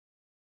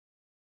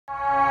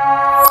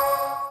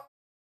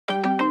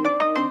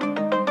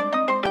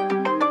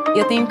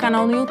Eu tenho um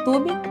canal no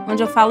YouTube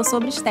onde eu falo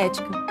sobre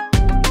estética.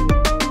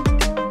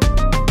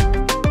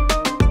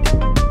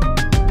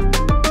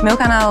 Meu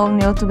canal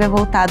no YouTube é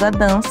voltado à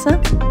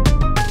dança.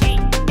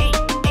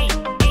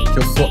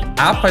 Eu sou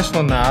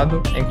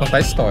apaixonado em contar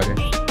história.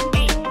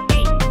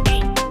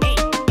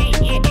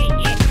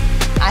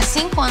 Há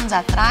 5 anos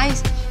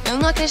atrás, eu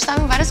não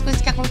acreditava em várias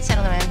coisas que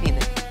aconteceram na minha vida.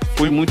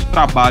 Foi muito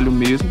trabalho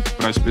mesmo,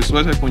 para as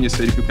pessoas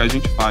reconhecerem que o que a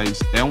gente faz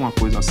é uma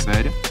coisa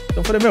séria.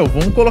 Então eu falei,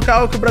 vamos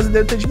colocar o que o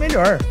brasileiro tem de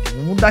melhor.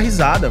 Vamos dar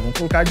risada, vamos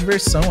colocar a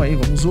diversão aí,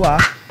 vamos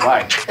zoar.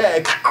 Vai.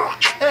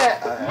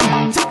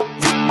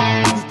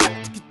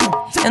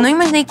 Eu não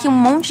imaginei que um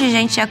monte de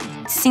gente ia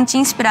se sentir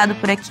inspirado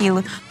por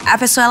aquilo. A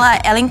pessoa,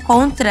 ela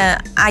encontra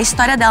a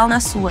história dela na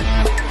sua.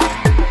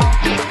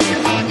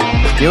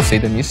 Eu sei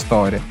da minha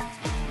história.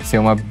 Ser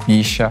uma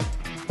bicha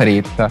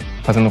preta,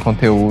 fazendo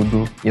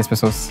conteúdo, e as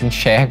pessoas se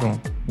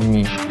enxergam em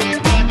mim.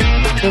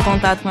 Ter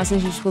contato com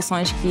essas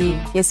discussões que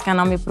esse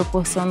canal me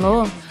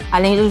proporcionou,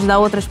 além de ajudar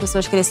outras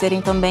pessoas a crescerem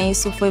também,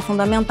 isso foi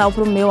fundamental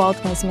para o meu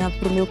autoconhecimento,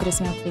 para o meu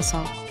crescimento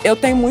pessoal. Eu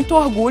tenho muito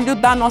orgulho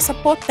da nossa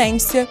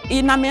potência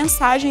e na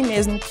mensagem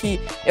mesmo que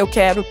eu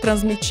quero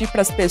transmitir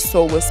para as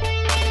pessoas.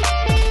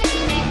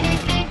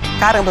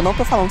 Caramba, eu não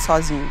tô falando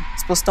sozinho.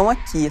 As pessoas estão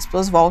aqui, as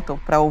pessoas voltam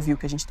para ouvir o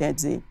que a gente tem a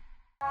dizer.